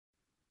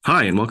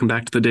Hi, and welcome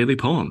back to the Daily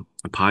Poem,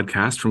 a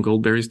podcast from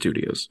Goldberry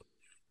Studios.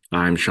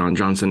 I'm Sean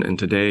Johnson, and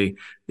today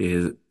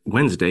is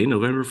Wednesday,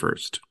 November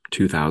 1st,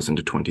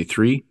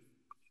 2023.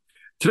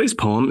 Today's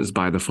poem is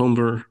by the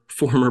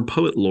former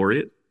poet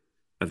laureate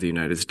of the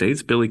United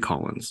States, Billy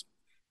Collins,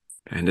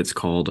 and it's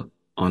called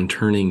On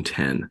Turning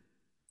 10.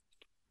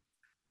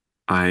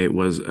 I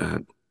was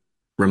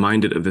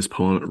reminded of this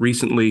poem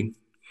recently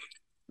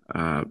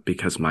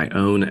because my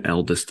own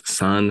eldest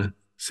son,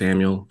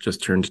 Samuel,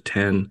 just turned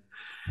 10,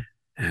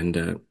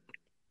 and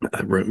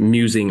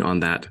musing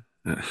on that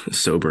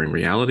sobering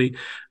reality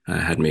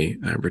had me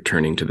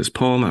returning to this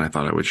poem, and I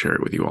thought I would share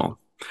it with you all.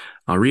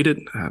 I'll read it,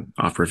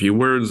 offer a few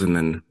words, and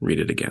then read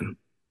it again.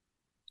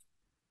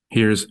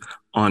 Here's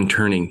On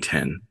Turning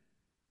 10.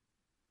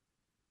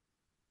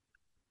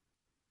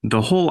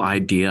 The whole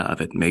idea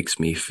of it makes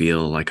me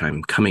feel like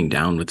I'm coming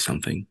down with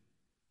something.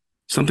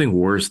 Something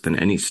worse than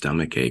any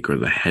stomach ache or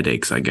the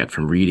headaches I get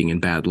from reading in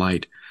bad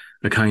light.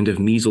 A kind of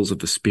measles of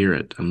the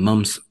spirit, a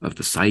mumps of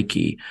the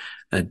psyche,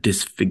 a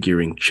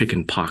disfiguring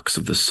chicken pox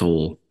of the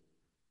soul.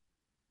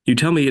 You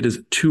tell me it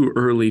is too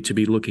early to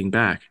be looking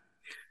back,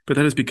 but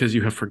that is because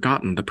you have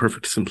forgotten the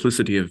perfect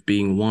simplicity of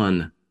being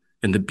one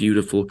and the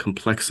beautiful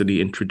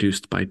complexity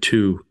introduced by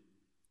two.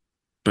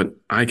 But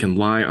I can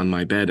lie on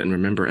my bed and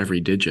remember every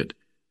digit.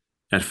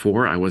 At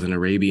 4, I was an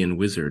Arabian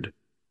wizard.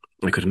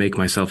 I could make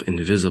myself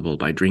invisible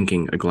by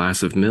drinking a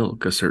glass of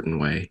milk a certain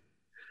way.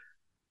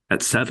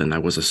 At 7, I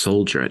was a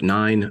soldier. At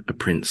 9, a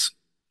prince.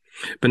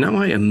 But now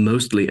I am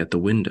mostly at the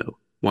window,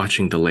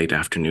 watching the late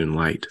afternoon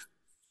light.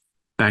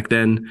 Back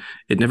then,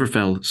 it never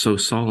fell so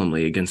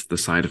solemnly against the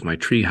side of my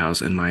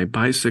treehouse, and my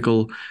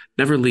bicycle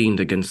never leaned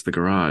against the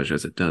garage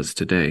as it does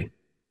today.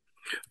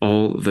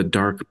 All the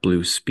dark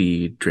blue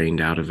speed drained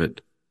out of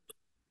it.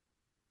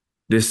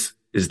 This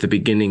is the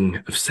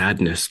beginning of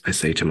sadness, I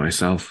say to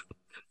myself,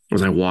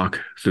 as I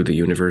walk through the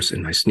universe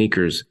in my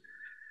sneakers.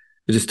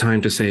 It is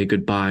time to say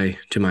goodbye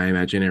to my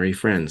imaginary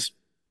friends.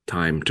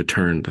 Time to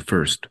turn the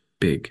first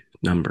big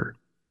number.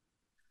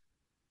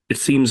 It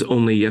seems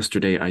only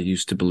yesterday I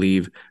used to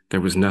believe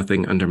there was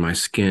nothing under my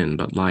skin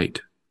but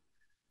light.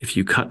 If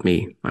you cut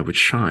me, I would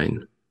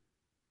shine.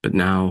 But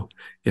now,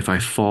 if I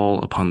fall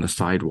upon the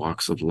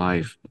sidewalks of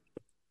life,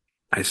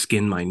 I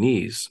skin my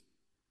knees.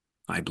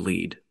 I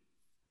bleed.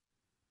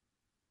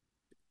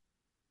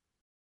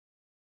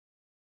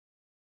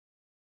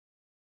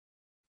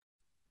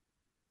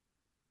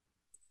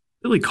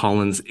 Billy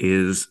Collins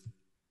is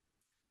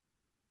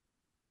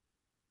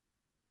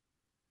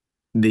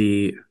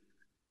the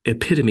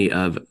epitome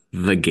of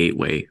the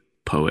gateway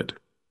poet.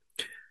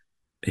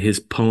 His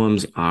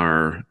poems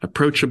are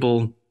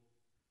approachable.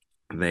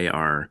 They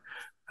are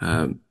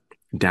uh,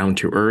 down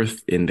to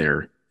earth in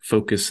their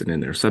focus and in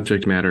their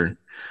subject matter.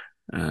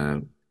 Uh,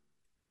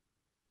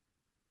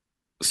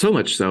 so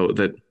much so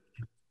that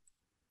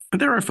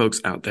there are folks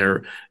out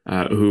there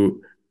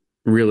who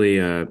really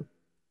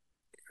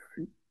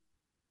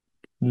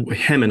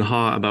hem and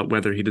haw about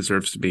whether he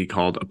deserves to be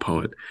called a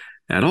poet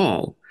at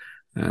all.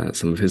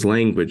 Some of his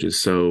language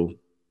is uh,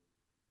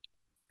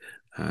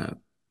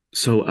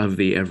 so of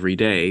the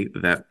everyday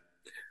that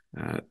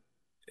uh,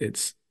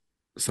 it's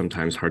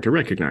sometimes hard to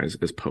recognize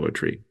as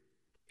poetry.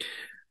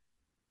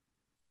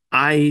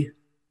 I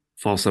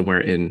fall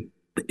somewhere in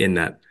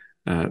that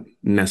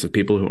mess of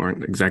people who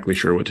aren't exactly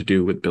sure what to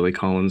do with Billy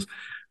Collins.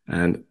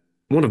 And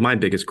one of my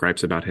biggest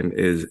gripes about him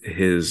is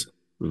his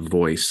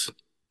voice,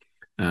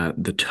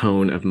 the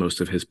tone of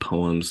most of his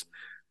poems,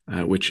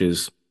 which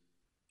is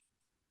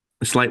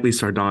slightly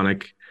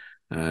sardonic,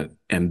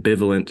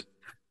 ambivalent,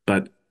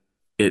 but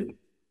it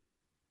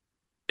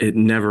it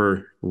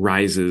never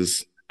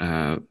rises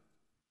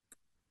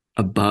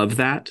above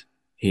that.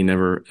 He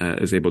never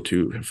is able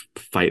to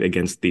fight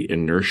against the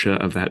inertia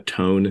of that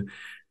tone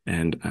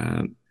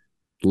and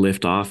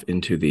lift off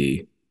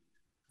into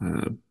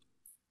uh,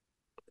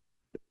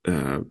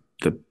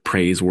 the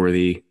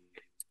praiseworthy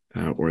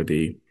or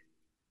the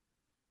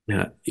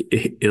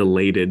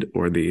elated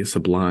or the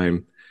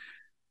sublime.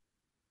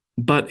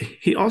 But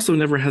he also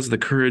never has the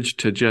courage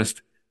to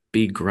just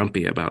be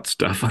grumpy about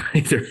stuff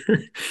either.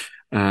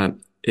 uh,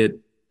 it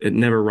it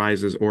never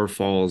rises or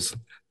falls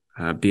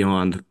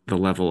beyond the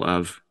level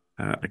of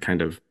a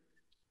kind of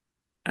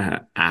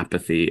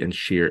apathy and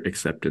sheer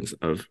acceptance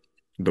of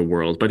the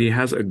world. But he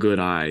has a good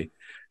eye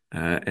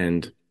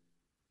and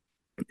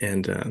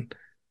and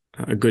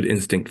a good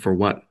instinct for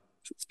what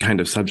kind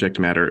of subject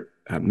matter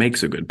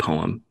makes a good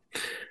poem.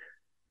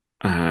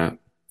 Uh,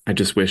 I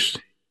just wish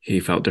he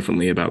felt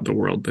differently about the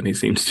world than he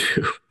seems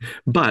to.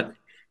 But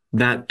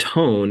that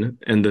tone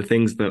and the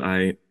things that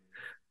I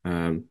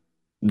um,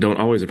 don't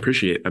always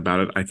appreciate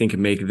about it, I think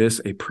make this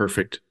a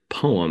perfect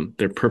poem.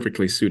 They're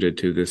perfectly suited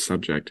to this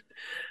subject,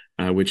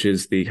 which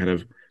is the kind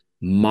of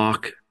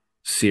mock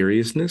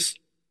seriousness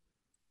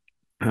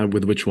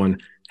with which one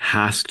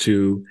has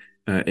to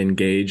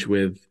engage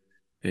with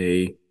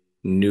a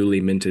newly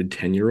minted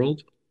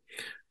 10-year-old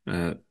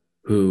uh,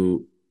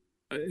 who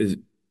is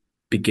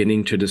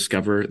beginning to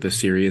discover the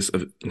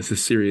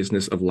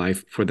seriousness of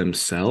life for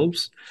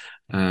themselves.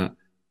 Uh,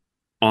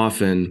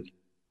 often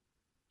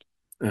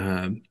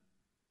uh,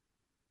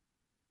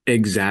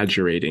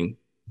 exaggerating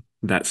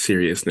that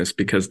seriousness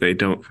because they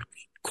don't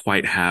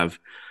quite have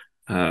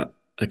uh,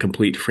 a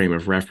complete frame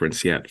of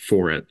reference yet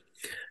for it.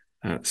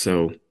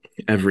 So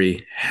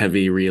every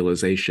heavy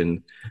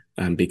realization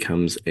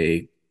becomes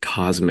a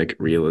cosmic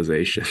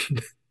realization.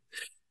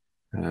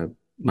 uh,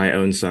 my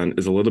own son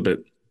is a little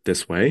bit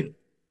this way.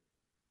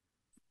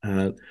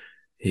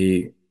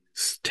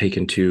 He's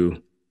taken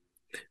to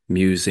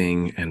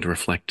musing and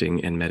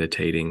reflecting and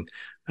meditating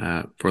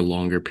for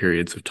longer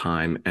periods of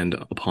time and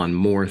upon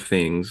more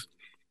things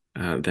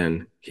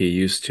than he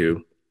used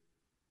to.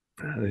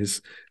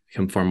 He's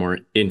become far more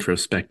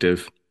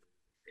introspective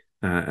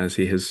as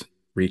he has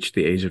reached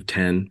the age of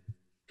 10.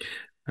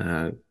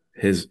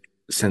 His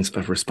sense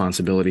of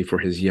responsibility for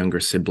his younger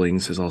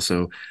siblings has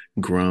also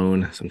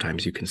grown.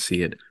 Sometimes you can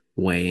see it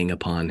weighing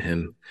upon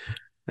him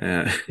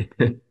uh,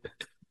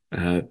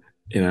 uh,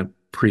 in a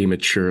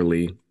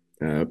prematurely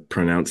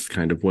pronounced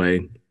kind of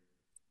way.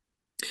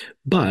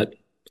 But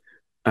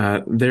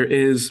there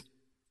is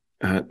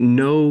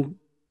no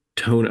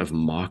tone of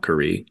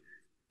mockery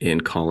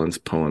in Colin's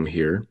poem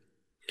here.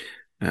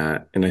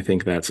 And I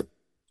think that's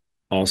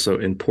also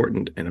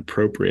important and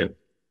appropriate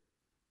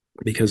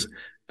because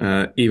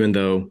even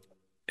though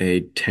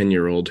a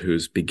 10-year-old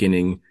who's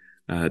beginning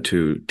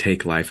to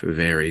take life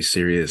very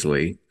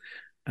seriously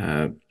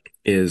uh,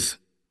 is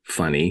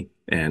funny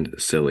and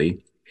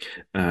silly,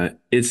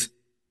 it's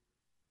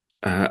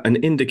an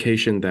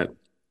indication that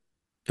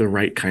the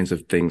right kinds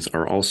of things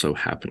are also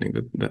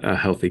happening, that a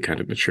healthy kind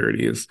of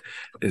maturity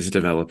is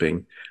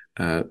developing.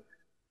 Uh,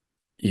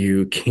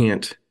 you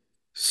can't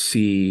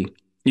see,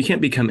 you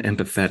can't become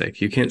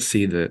empathetic. You can't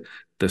see the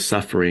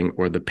suffering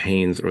or the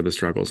pains or the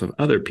struggles of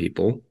other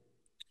people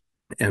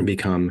and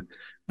become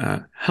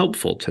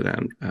helpful to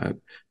them,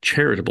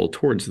 charitable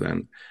towards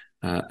them,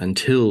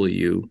 until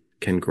you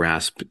can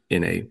grasp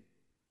in a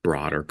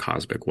broader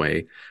cosmic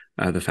way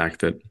the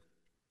fact that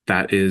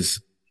that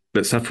is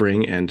that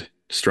suffering and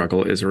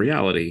struggle is a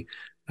reality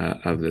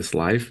of this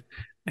life.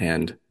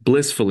 And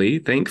blissfully,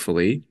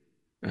 thankfully,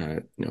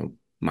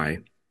 my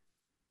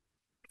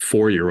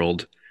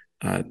 4-year-old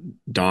uh,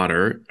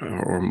 daughter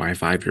or my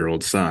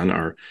 5-year-old son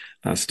are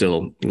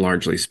still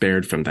largely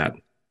spared from that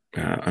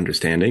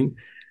understanding.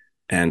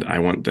 And I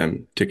want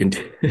them to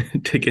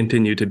to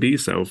continue to be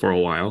so for a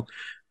while.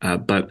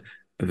 But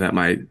that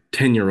my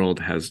 10-year-old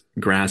has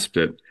grasped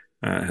it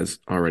has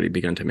already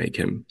begun to make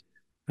him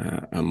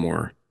a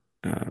more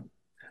uh,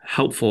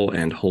 helpful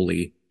and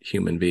holy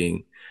human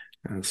being.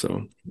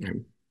 So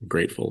I'm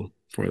grateful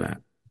for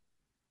that.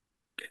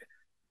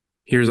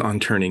 Here's On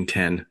Turning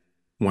 10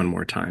 one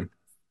more time.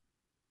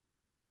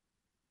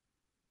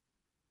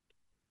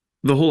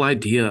 The whole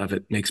idea of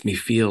it makes me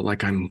feel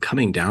like I'm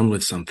coming down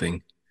with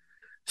something,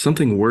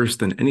 something worse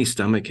than any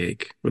stomach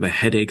ache or the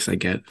headaches I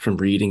get from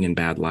reading in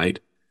bad light,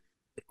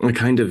 a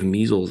kind of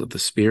measles of the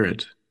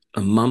spirit,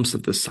 a mumps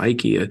of the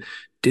psyche, a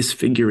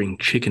disfiguring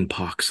chicken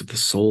pox of the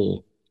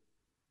soul.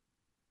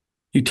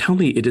 You tell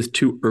me it is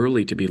too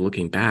early to be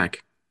looking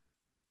back,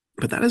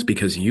 but that is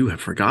because you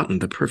have forgotten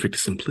the perfect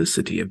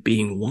simplicity of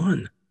being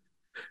one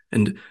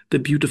and the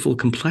beautiful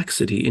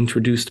complexity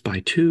introduced by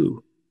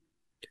two.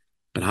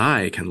 But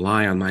I can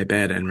lie on my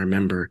bed and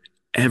remember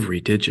every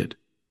digit.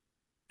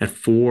 At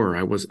 4,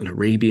 I was an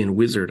Arabian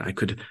wizard. I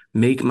could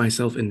make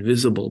myself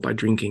invisible by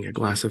drinking a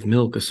glass of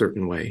milk a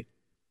certain way.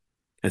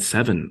 At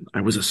 7,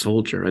 I was a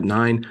soldier. At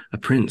 9, a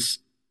prince.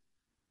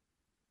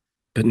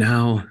 But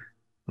now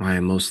I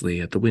am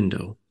mostly at the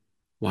window,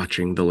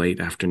 watching the late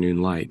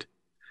afternoon light.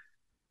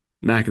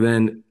 Back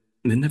then,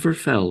 it never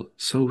fell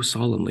so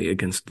solemnly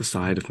against the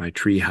side of my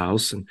tree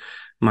house, and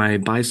my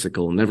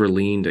bicycle never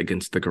leaned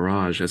against the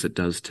garage as it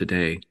does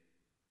today,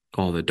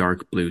 all the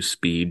dark blue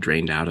speed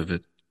drained out of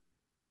it.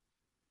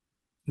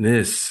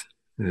 This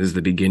is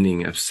the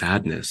beginning of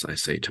sadness, I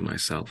say to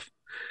myself,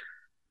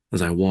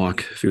 as I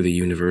walk through the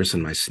universe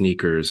in my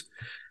sneakers.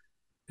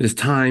 It is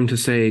time to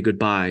say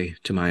goodbye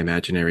to my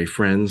imaginary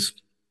friends,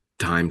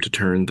 time to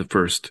turn the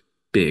first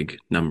big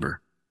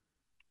number.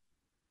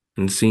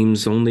 It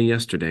seems only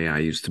yesterday I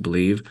used to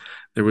believe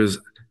there was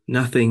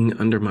nothing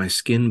under my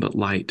skin but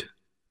light.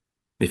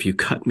 If you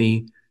cut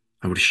me,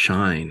 I would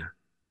shine.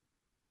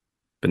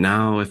 But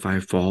now, if I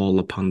fall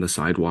upon the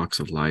sidewalks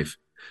of life,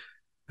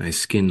 I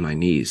skin my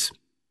knees.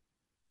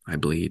 I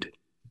bleed.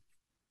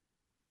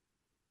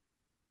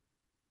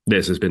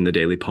 This has been the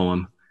Daily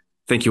Poem.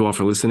 Thank you all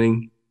for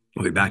listening.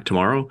 We'll be back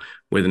tomorrow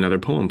with another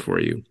poem for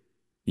you.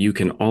 You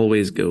can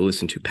always go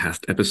listen to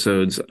past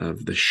episodes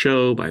of the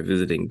show by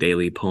visiting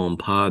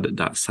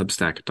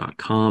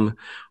dailypoempod.substack.com.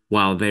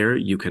 While there,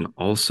 you can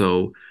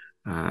also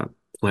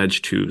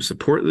pledge to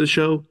support the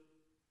show,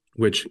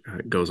 which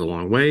goes a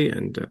long way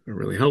and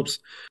really helps.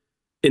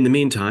 In the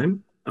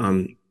meantime,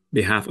 on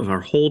behalf of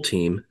our whole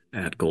team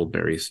at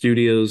Goldberry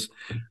Studios,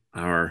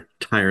 our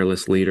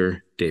tireless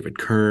leader, David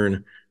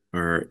Kern,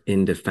 our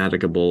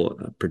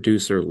indefatigable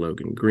producer,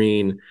 Logan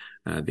Green,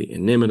 the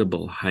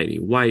inimitable Heidi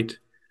White,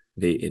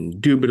 the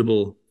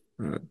indubitable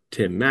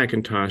Tim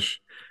McIntosh,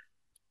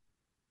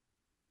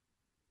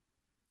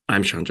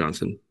 I'm Sean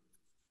Johnson.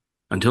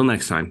 Until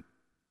next time,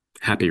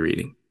 happy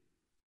reading.